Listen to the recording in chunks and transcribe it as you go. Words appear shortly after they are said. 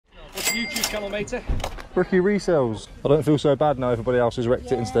YouTube channel, matey. Ricky Resells. I don't feel so bad now everybody else has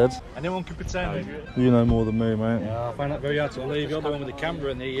wrecked it instead. Anyone can pretend. You know more than me, mate. Yeah, I find that very hard to believe. You're the one with the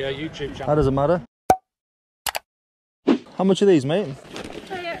camera and the YouTube channel. That doesn't matter. How much are these, mate?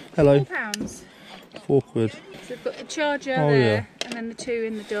 Hello. £4. £4. So we've got the charger Oh, there, and then the two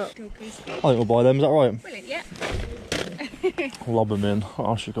in the dock. I think we'll buy them, is that right? Brilliant, yeah. Lob them in. What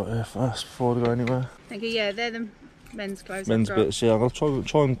else you got here first before I go anywhere? Thank you, yeah, they're the men's clothes. Men's I've got. bits, yeah. I'll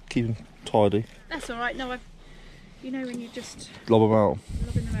try and keep them tidy. That's alright, no, you know when you just Lob them out.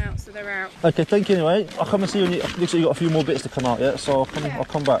 lobbing them out, so they're out. Okay, thank you anyway. I'll come and see you when looks like you've got a few more bits to come out yet, so I'll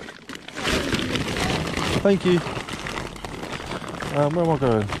come back. Thank you. Where am I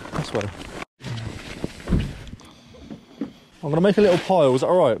going? This way. I'm going to make a little pile, is that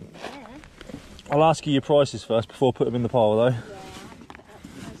alright? Yeah. I'll ask you your prices first before I put them in the pile though. Yeah,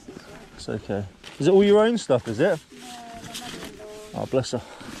 It's okay. Is it all your own stuff, is it? no, my mother-in-law. Oh, bless her.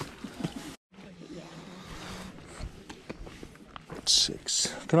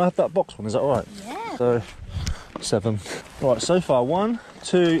 6. Can I have that box one? Is that all right? Yeah. So, 7. Right, so far 1,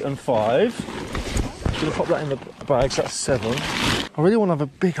 2 and 5. I'm going to pop that in the bag, so that's 7. I really want to have a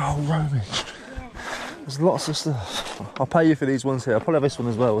big old rummage. There's lots of stuff. I'll pay you for these ones here. I'll probably have this one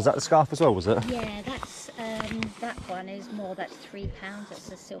as well. Was that the scarf as well, was it? Yeah, that's that one is more. That's £3. That's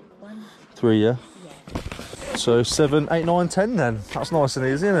the silk one. 3, yeah? Yeah. So 7, 8, 9, 10 then. That's nice and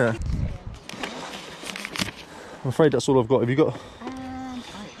easy, isn't it? I'm afraid that's all I've got. Have you got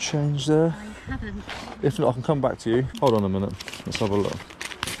change there? I haven't. If not, I can come back to you. Hold on a minute. Let's have a look.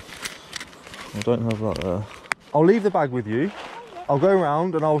 I don't have that there. I'll leave the bag with you. I'll go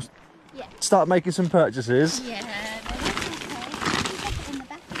around and I'll start making some purchases. Yeah, that's okay. In the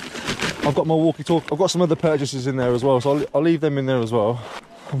back. I've got my walkie-talkie. I've got some other purchases in there as well, so I'll leave them in there as well.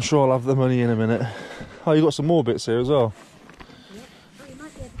 I'm sure I'll have the money in a minute. Oh, you got some more bits here as well.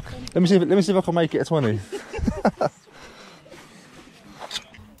 Let me see if I can make it a 20.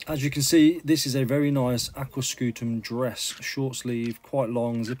 As you can see, this is a very nice Aquascutum dress, short sleeve, quite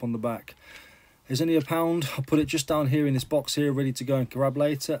long, zip on the back. It's only £1. I'll put it just down here in this box here, ready to go and grab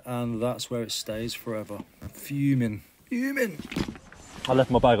later, and that's where it stays forever. Fuming. I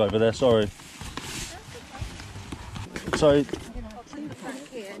left my bag over there, sorry. So,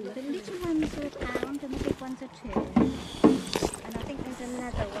 The little ones are £1 and the big ones are £2. And I think there's a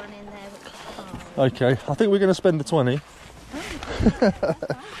leather one in there which is £5. okay, I think we're going to spend the 20.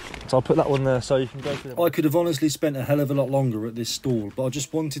 So I'll put that one there so you can go through them. I could have honestly spent a hell of a lot longer at this stall, but I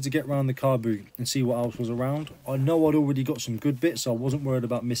just wanted to get around the car boot and see what else was around. I know I'd already got some good bits, so I wasn't worried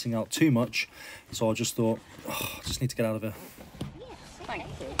about missing out too much. So I just thought, oh, I just need to get out of here. Thank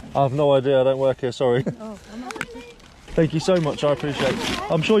you. I have no idea, I don't work here, sorry. Thank you so much, I appreciate it.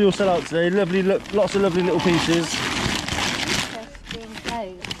 I'm sure you'll sell out today. Lovely, lots of lovely little pieces. Interesting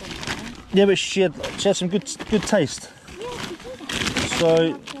clothes. Yeah, but she had some good taste.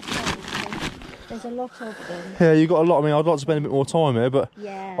 So, There's a lot of them. yeah, you got a lot. I mean, I'd like to spend a bit more time here, but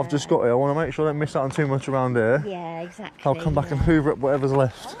Yeah. I've just got here. I want to make sure I don't miss out on too much around here. Yeah, exactly. I'll come back and hoover up whatever's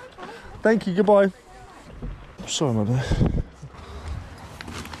left. Thank you, goodbye. Sorry, my dear.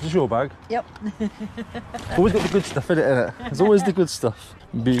 Is this your bag? Yep. Always got the good stuff in it, innit? There's always the good stuff.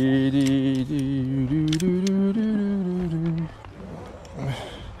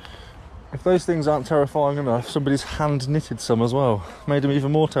 If those things aren't terrifying enough, somebody's hand knitted some as well. Made them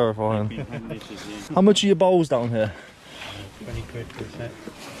even more terrifying. How much are your bowls down here? 20 quid for a set.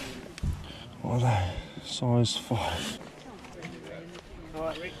 What are they? Size 5.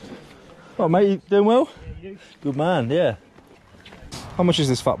 Oh, mate, you doing well? Good man, yeah. How much is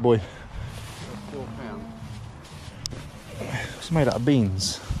this fat boy? £4. It's made out of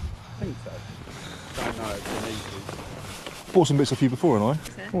beans. I think so. Don't know, it's an easy. Bought some bits off you before, and I.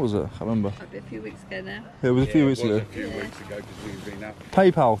 What was it? I can't remember. Might be a few weeks ago now. Yeah, it was a few weeks It was ago. a few weeks ago because we've been up.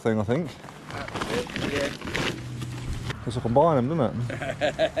 PayPal thing, I think. Yeah. Looks like I'm buying them, doesn't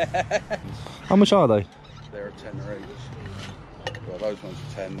it? How much are they? They're a tenner each. Well, those ones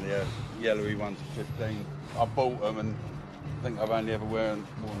are 10, the yellowy ones are 15. I bought them and I think I've only ever worn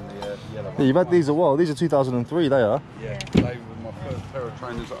the yellow ones. Yeah, you've had these a while. These are 2003, they are. Yeah, they were my first pair of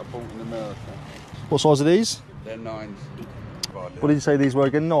trainers that I bought in America. What size are these? They're 9s. What did you say these were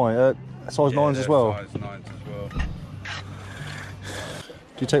again? 9? Size 9s as well? Size 9s as well. Do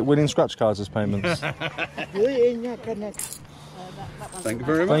you take winning scratch cards as payments? Thank you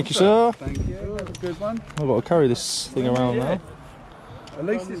very much. Thank you, sir. Thank you. Have a good one. I've got to carry this thing around now. At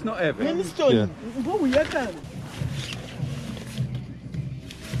least it's not heavy. Yeah.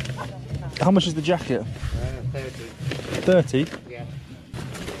 How much is the jacket? 30. 30? Yeah.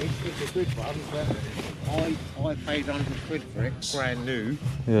 It's a good one, but I paid 100 quid for it, brand new,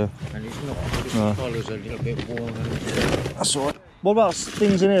 Yeah. and it's not. No. The collar's a little bit worn. That's alright. What about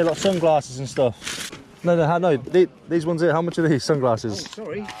things in here, like sunglasses and stuff? No. These ones here, how much are these sunglasses? Oh,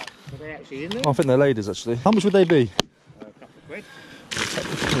 sorry. Are they actually in there? I think they're ladies actually. How much would they be? A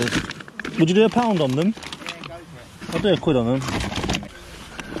couple of quid. Would you do £1 on them? Yeah, go for it. I'll do £1 on them.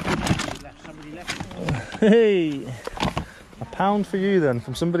 Somebody left. Hey! £1 for you then,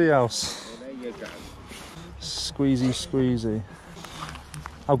 from somebody else. Well, there you go. Squeezy.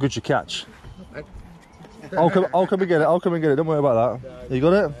 How good's your catch? I'll come and get it. Don't worry about that. You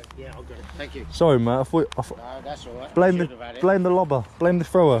got it? Yeah, I'll get it. Thank you. Sorry, mate. I thought No, that's all right. blame Should have had it. the lobber. Blame the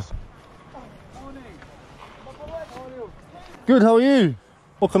thrower. Good. How are you?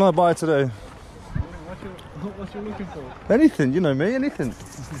 What can I buy today? What you looking for? Anything. You know me. Anything.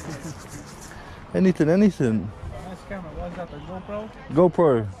 anything. Nice camera. What's that? A GoPro?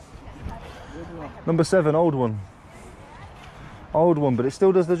 GoPro. Number 7, old one. Old one, but it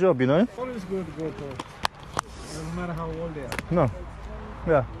still does the job, you know? Always good GoPro. Doesn't matter how old they are. No.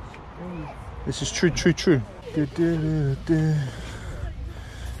 Yeah. This is true.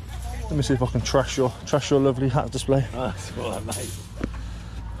 Let me see if I can trash your lovely hat display. That's all right, mate.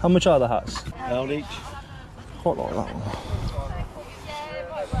 How much are the hats? £1 each. Quite like that one.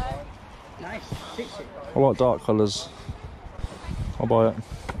 Nice. Fix it. I like dark colours. I'll buy it.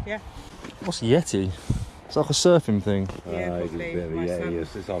 Yeah. What's Yeti? It's like a surfing thing. Yeah, It's a probably. bit of a My Yeti. son.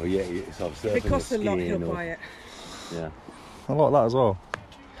 It's either Yeti, it's either surfing If it costs or a lot, he'll skiing or- buy it. Yeah. I like that as well.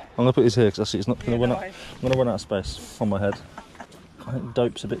 I'm gonna put his here because I see it's not gonna Yeah, run no out. worries. I'm gonna run out of space on my head. I think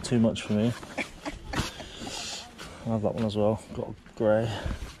dope's a bit too much for me. I'll have that one as well. Got a grey.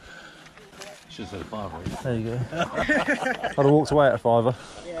 Should have said £5. There you go. I'd have walked away at a £5.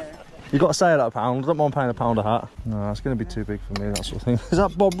 Yeah. You got to say it at £1. I don't mind paying £1 a hat. No, it's going to be too big for me, that sort of thing. Is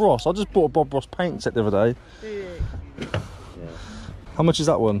that Bob Ross? I just bought a Bob Ross paint set the other day. Do you? How much is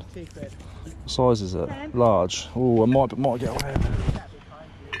that one? £2. What size is it? Large. Oh, I might get away with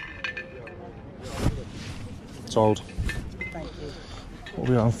it. Sold. Thank you. What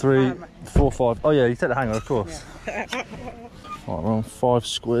are we on? 3, 4, 5. Oh yeah, you take the hanger, of course. Right, we're on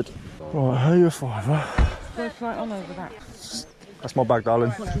 £5. Right, how are you a £5? Go right on over that. That's my bag,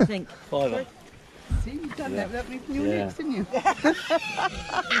 darling. What do you think? £5. See, you've done that with your Yeah. lips, didn't you?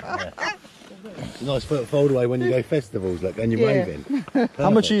 It's a nice fold away when you go festivals, look, and you're Yeah. raving. How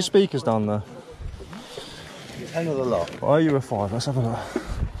much are your speakers down there? Hang on a lot. Why are you a £5? Let's have a look.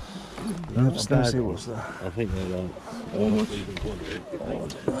 Let me see what's there. I think they're like.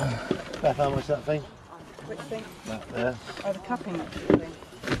 Beth, how much that thing? Which thing? That there. Oh, the cupping thing.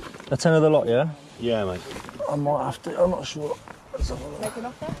 A 10 of the lot, yeah? Yeah, mate. I might have to, I'm not sure. Let's have a look. Make an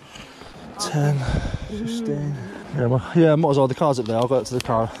offer? 10, 15. Yeah, might as well. The car's up there. I'll go up to the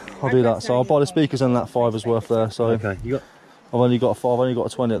car. I'll do that. So I'll buy the speakers and that £5's worth there. So Okay, you got I've only got a 5. I've only got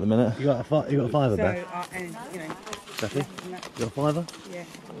a 20 at the minute. you got a fiver, So, Beth. and, you know, Bethy? You got a fiver? yeah.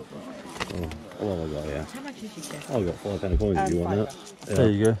 Oh my god, yeah. How much is she get? Oh, you got £5 coins if you want that. Yeah. There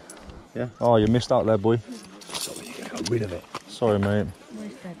you go. Yeah. Oh, you missed out there, boy. Get rid of it. Sorry, mate.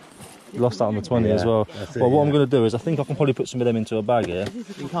 Where's that? You lost out on the 20 Yeah, as well. that's it, Well, what yeah. I'm going to do is I think I can probably put some of them into a bag here. You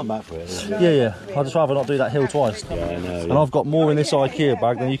can come back for it. Yeah. I'd just rather not do that hill twice. Yeah, I know. And I've got more in this IKEA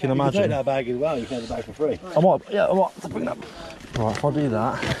bag than you can You can take imagine. that bag as well. You can have the bag for free. I might have to bring that. Right, if I do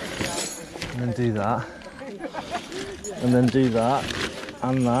that, and then do that, and then do that,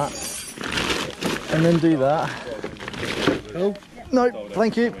 and and then do that. Oh, No,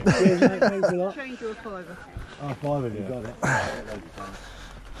 thank you. thanks a lot. Change your fiver. Oh, fiver, you got it.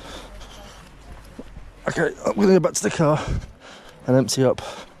 Okay, I'm going to go back to the car and empty up.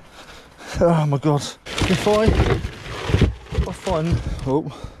 Oh my god. If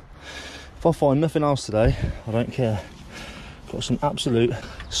I find nothing else today, I don't care. Got some absolute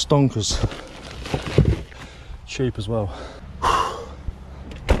stonkers. Cheap as well.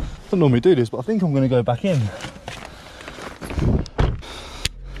 Don't normally do this, but I think I'm going to go back in.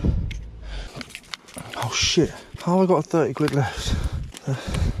 Oh shit, how have I got 30 quid left?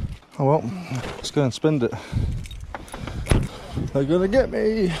 Oh well, let's go and spend it. They're gonna get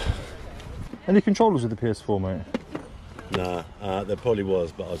me. Any controllers with the PS4, mate? Nah, there probably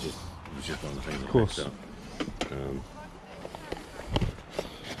was, but it was just one thing. Of course.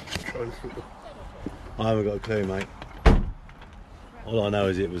 I haven't got a clue, mate. All I know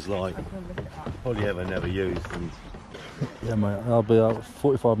is it was like probably never used. And Yeah, mate. I'll be out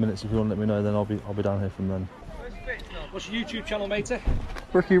 45 minutes if you want to let me know. Then I'll be down here from then. What's your YouTube channel, matey?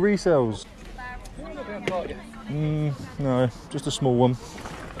 Rookie resells. No, just a small one.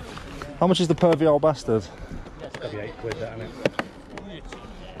 How much is the pervy old bastard? £38, that, isn't it?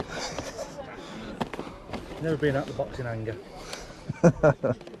 Never been at the boxing hangar.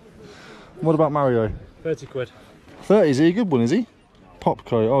 What about Mario? 30 quid. 30, is he a good one, is he?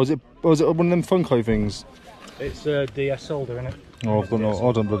 Popco. Oh, is it one of them Funko things? It's DS solder, isn't it? Oh,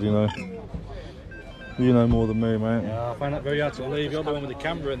 I don't bloody know. You know more than me, mate. Yeah, I find that very hard to believe. You're the one with the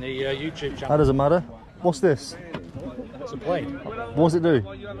camera and the YouTube channel. That doesn't matter. What's this? It's a plane. What does it do?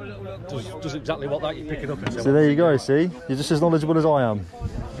 Does exactly what that you're picking up and So there you go, see? You're just as knowledgeable as I am.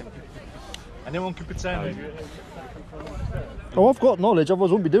 Anyone can pretend. Oh, I've got knowledge,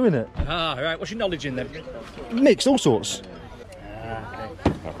 otherwise I wouldn't be doing it. Ah, right. What's your knowledge in then? Mixed, all sorts. Ah,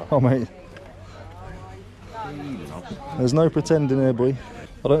 okay. Oh, mate. There's no pretending here, boy.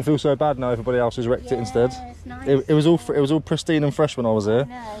 I don't feel so bad now. Everybody else has wrecked it instead. Yeah, it's nice. It was all pristine and fresh when I was here.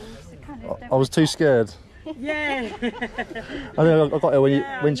 No, it's kind of I was too scared. Yeah. I think I got here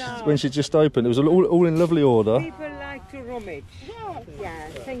when she just opened. It was all in lovely order. People like to rummage. Yeah,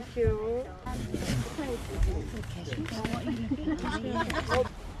 thank you.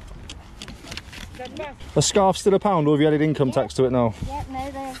 A scarf still £1, or have you added income tax to it now? Yeah, no,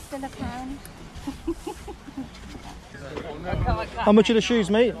 they're still £1. How much are the shoes,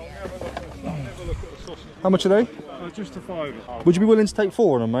 mate? How much are they? Just a £5. Would you be willing to take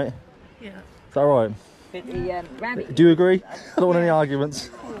 4 on them, mate? Yeah. Is that right? Do you agree? I don't want any arguments.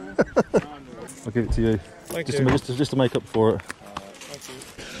 I'll give it to you. Just to make up for it.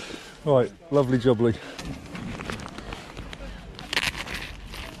 Right, lovely jubbly.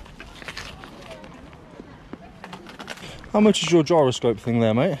 How much is your gyroscope thing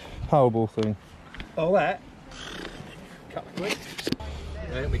there, mate? Powerball thing. Oh, that? Couple of quid.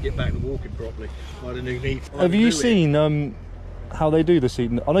 Yeah, let me get back to walking properly. I had a new knee. Have you seen how they do the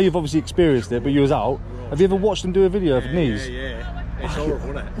seating? I know you've obviously experienced it, but you was out. Have you ever watched them do a video of knees? Yeah. It's horrible,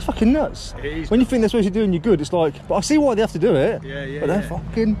 isn't it? It's fucking nuts. It is. When you think they're supposed to be doing you good, it's like, but I see why they have to do it. Yeah. But they're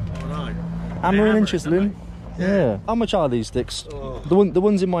fucking I know. hammering and chiseling. Yeah. How much are these sticks? Oh. The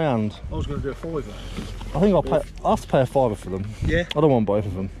ones in my hand. I was going to do a £5. I think I'll have to pay a £5 for them. Yeah. I don't want both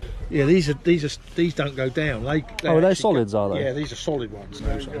of them. Yeah, these don't go down. They Oh, are they solids, are they? Yeah, these are solid ones.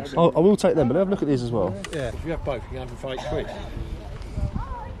 Those ones. I will take them, but have a look at these as well. Yeah, if you have both, you can have them for 8 quid.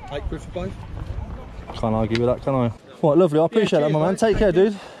 8 quid for both? Can't argue with that, can I? Right, lovely. I appreciate that, my man. Take care,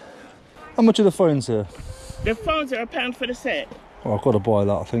 dude. How much are the phones here? The phones are £1 for the set. Oh, I've got to buy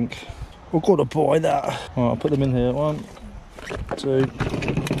that, I think. I've got to buy that. Right, I'll put them in here. 1, 2.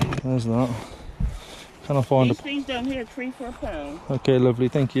 There's that. Can I find These things down here, 3 for £1. Okay, lovely.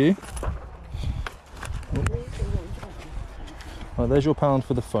 Thank you. Right, there's your £1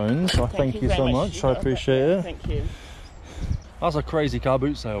 for the phones. I thank you so much. I appreciate it. Thank you. That's a crazy car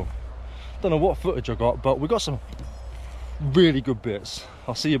boot sale. Don't know what footage I got, but we got some really good bits.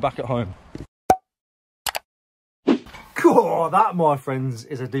 I'll see you back at home. Cool, that, my friends,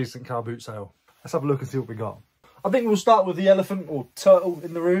 is a decent car boot sale. Let's have a look and see what we got. I think we'll start with the elephant or turtle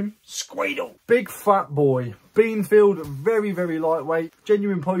in the room. Squeedle. Big fat boy. Beanfield, very, very lightweight.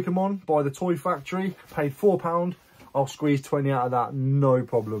 Genuine Pokemon by the Toy Factory. Paid £4. I'll squeeze 20 out of that, no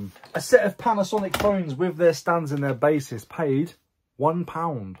problem. A set of Panasonic phones with their stands and their bases. Paid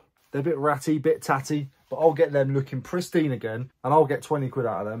 £1. They're a bit ratty, bit tatty, but I'll get them looking pristine again, and I'll get 20 quid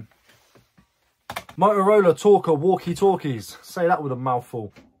out of them. Motorola Talker walkie-talkies. Say that with a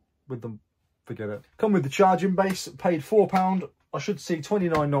mouthful. With them, forget it. Come with the charging base, paid £4. I should see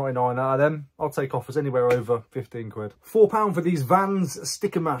 £29.99 out of them. I'll take offers anywhere over 15 quid. £4 for these Vans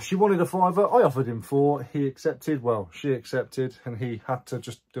sticker mash. He wanted a £5. I offered him 4. He accepted. Well, she accepted, and he had to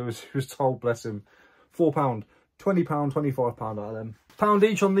just do as he was told, bless him. £4. £20, £25 out of them. £1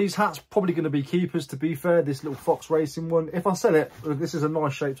 each on these hats, probably going to be keepers, to be fair. This little Fox Racing one, if I sell it, this is a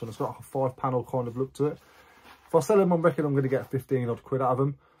nice shaped one. It's got a 5-panel kind of look to it. If I sell them, I reckon I'm going to get 15 odd quid out of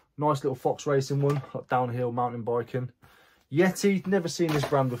them. Nice little Fox Racing one, like downhill mountain biking. Yeti, never seen this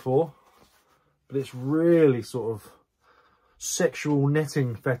brand before, but it's really sort of sexual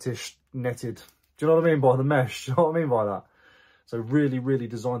netting fetish netted. Do you know what I mean by the mesh? Do you know what I mean by that? So really, really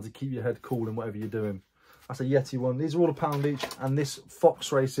designed to keep your head cool in whatever you're doing. That's a Yeti one. These are all £1 each. And this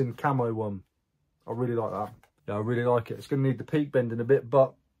Fox Racing camo one. I really like that. Yeah, I really like it. It's going to need the peak bending a bit,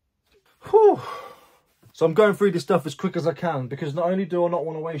 but... Whew. So I'm going through this stuff as quick as I can, because not only do I not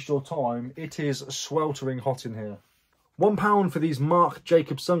want to waste your time, it is sweltering hot in here. £1 for these Marc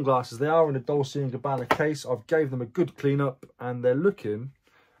Jacobs sunglasses. They are in a Dolce & Gabbana case. I've gave them a good clean up, and they're looking...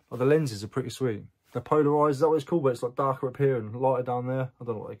 Oh, the lenses are pretty sweet. They're polarised, is that what it's called? But it's like darker up here and lighter down there. I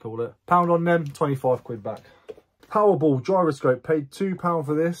don't know what they call it. £1 on them, 25 quid back. Powerball gyroscope, paid £2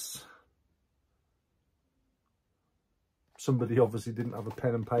 for this. Somebody obviously didn't have a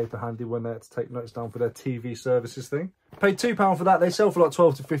pen and paper handy when they had to take notes down for their TV services thing. Paid £2 for that. They sell for like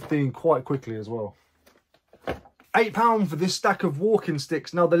 12 to 15 quite quickly as well. £8 for this stack of walking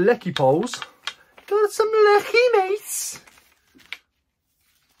sticks. Now the Lecky poles, got some Lecky mates.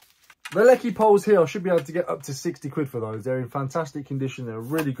 The Lecky poles here, I should be able to get up to 60 quid for those. They're in fantastic condition. They're a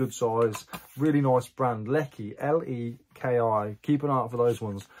really good size, really nice brand. Lecky, L-E-K-I. Keep an eye out for those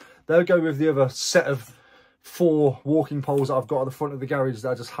ones. They'll go with the other set of 4 walking poles that I've got at the front of the garage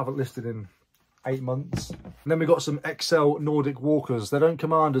that I just haven't listed in 8 months. And then we've got some XL Nordic walkers. They don't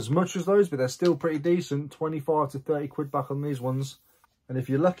command as much as those, but they're still pretty decent. 25 to 30 quid back on these ones. And if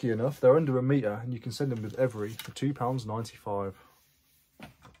you're lucky enough, they're under a metre and you can send them with every for £2.95.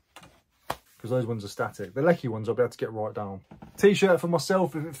 Because those ones are static. The Lecky ones I'll be able to get right down. T-shirt for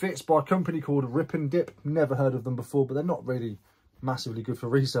myself if it fits, by a company called Rip and Dip. Never heard of them before, but they're not really massively good for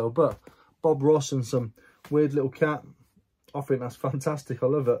resale. But Bob Ross and some weird little cat, I think that's fantastic. I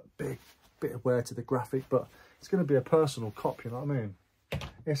love it. Big bit of wear to the graphic, but it's going to be a personal cop, you know what I mean?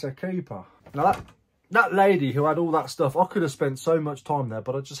 It's a keeper. Now that lady who had all that stuff, I could have spent so much time there,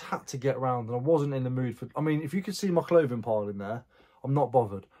 but I just had to get around and I wasn't in the mood for... I mean, if you could see my clothing pile in there, I'm not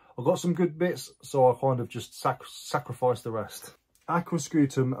bothered. I've got some good bits, so I kind of just sacrificed the rest.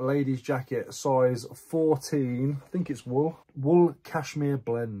 Aquascutum ladies jacket, size 14. I think it's wool. Wool cashmere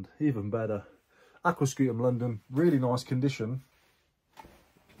blend, even better. Aquascutum London, really nice condition.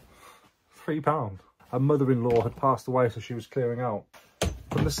 £3. Her mother-in-law had passed away, so she was clearing out.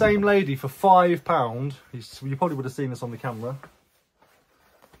 From the same lady for £5, you probably would have seen this on the camera.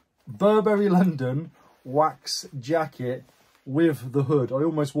 Burberry London wax jacket with the hood. I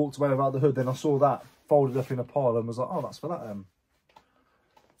almost walked away without the hood, then I saw that folded up in a pile and was like, oh, that's for that then.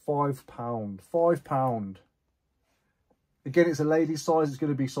 £5. Again, it's a lady's size. It's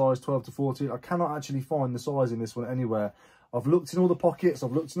going to be size 12 to 14. I cannot actually find the size in this one anywhere. I've looked in all the pockets.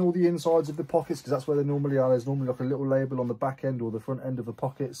 I've looked in all the insides of the pockets because that's where they normally are. There's normally like a little label on the back end or the front end of the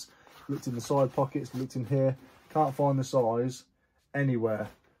pockets. Looked in the side pockets, looked in here. Can't find the size anywhere.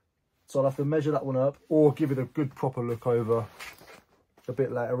 So I'll have to measure that one up or give it a good proper look over a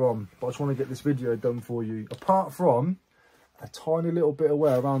bit later on. But I just want to get this video done for you. Apart from a tiny little bit of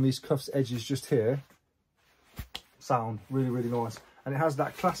wear around these cuffs edges just here. Sound really, really nice. And it has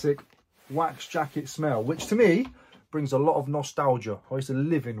that classic wax jacket smell, which to me brings a lot of nostalgia. I used to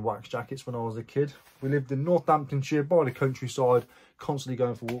live in wax jackets when I was a kid. We lived in Northamptonshire by the countryside, constantly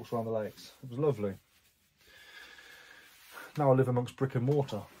going for walks around the lakes. It was lovely. Now I live amongst brick and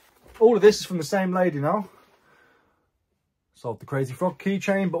mortar. All of this is from the same lady now. Solved the Crazy Frog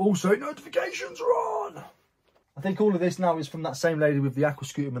keychain, but also notifications are on. I think all of this now is from that same lady with the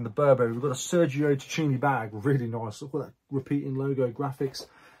Aquascutum and the Burberry. We've got a Sergio Tacchini bag, really nice. Look at that repeating logo graphics.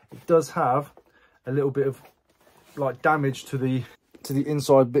 It does have a little bit of like damage to the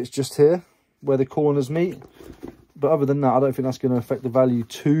inside bits just here where the corners meet, but other than that I don't think that's going to affect the value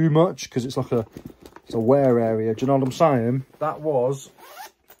too much because it's like it's a wear area. Do you know what I'm saying? That was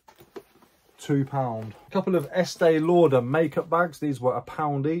 £2. A couple of Estee Lauder makeup bags. These were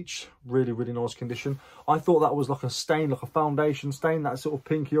 £1 each. Really, really nice condition. I thought that was like a stain, like a foundation stain, that sort of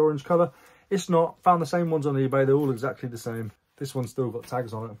pinky orange colour. It's not. Found the same ones on eBay. They're all exactly the same. This one's still got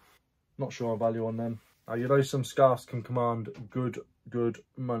tags on it. Not sure our value on them. Now, you know some scarves can command good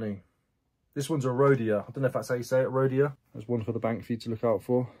money. This one's a Rhodia. I don't know if that's how you say it, Rhodia. There's one for the bank for you to look out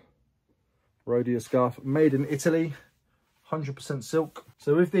for. Rhodia scarf, made in Italy. 100% silk.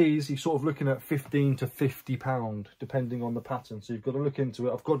 So with these, you're sort of looking at £15 to £50, depending on the pattern. So you've got to look into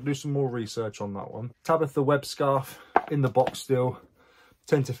it. I've got to do some more research on that one. Tabitha Webb scarf in the box still,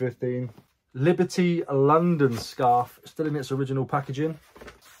 10 to 15. Liberty London scarf, still in its original packaging.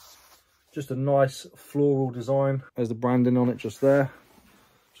 Just a nice floral design. There's the branding on it just there.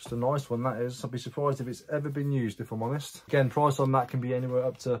 Just a nice one, that is. I'd be surprised if it's ever been used, if I'm honest. Again, price on that can be anywhere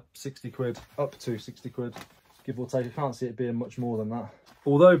up to 60 quid. Up to 60 quid. Give or take. I can't see it being much more than that.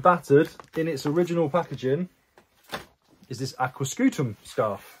 Although battered, in its original packaging is this Aquascutum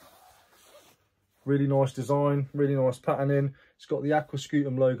scarf. Really nice design, really nice patterning. It's got the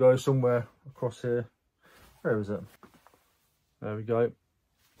Aquascutum logo somewhere across here. Where is it? There we go.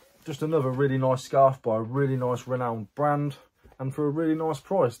 Just another really nice scarf by a really nice renowned brand. And for a really nice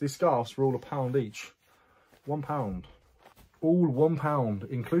price. These scarves were all £1 each. £1. All £1,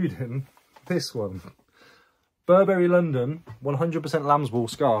 including this one. Burberry London 100% lambswool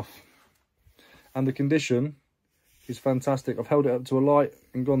scarf, and the condition is fantastic. I've held it up to a light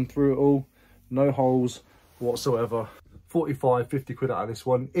and gone through it all, no holes whatsoever. 45, 50 quid out of this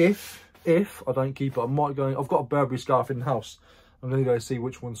one. If I don't keep it, I might go. I've got a Burberry scarf in the house. I'm going to go see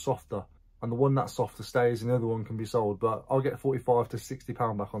which one's softer, and the one that's softer stays and the other one can be sold, but I'll get 45 to 60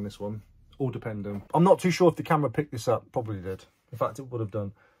 pound back on this one, all depending. I'm not too sure if the camera picked this up. Probably did. In fact, it would have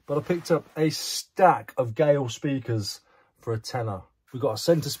done. but I picked up a stack of Gale speakers for a tenner. We've got a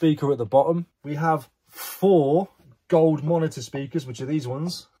centre speaker at the bottom. We have 4 gold monitor speakers, which are these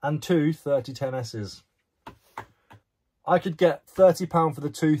ones, and 2 3010Ss. I could get £30 for the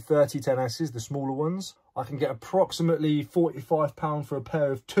 2 3010Ss, the smaller ones. I can get approximately £45 for a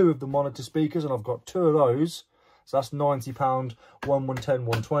pair of 2 of the monitor speakers, and I've got 2 of those. So that's £90, one 110,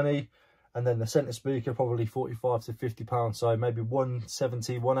 120. And then the centre speaker, probably £45 to £50. So maybe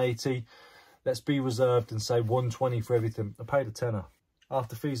 170, 180. Let's be reserved and say 120 for everything. I paid a tenner.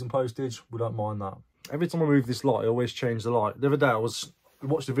 After fees and postage, we don't mind that. Every time I move this light, I always change the light. The other day I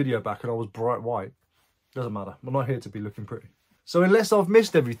watched the video back and I was bright white. Doesn't matter. I'm not here to be looking pretty. So unless I've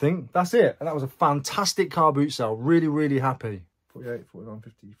missed everything, that's it. And that was a fantastic car boot sale. Really, really happy. 48, 49,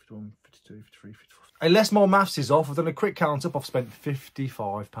 50, 51, 52, 53, 54. Unless my maths is off, I've done a quick count up. I've spent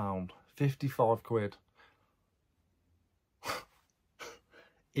 £55. 55 quid.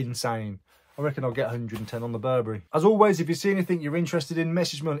 Insane. I reckon I'll get 110 on the Burberry. As always, if you see anything you're interested in,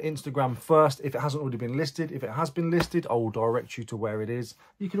 message me on Instagram first. If it hasn't already been listed, if it has been listed, I will direct you to where it is.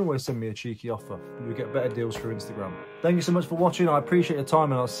 You can always send me a cheeky offer. You'll get better deals through Instagram. Thank you so much for watching. I appreciate your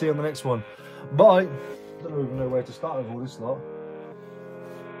time and I'll see you on the next one. Bye. I don't even know where to start with all this lot.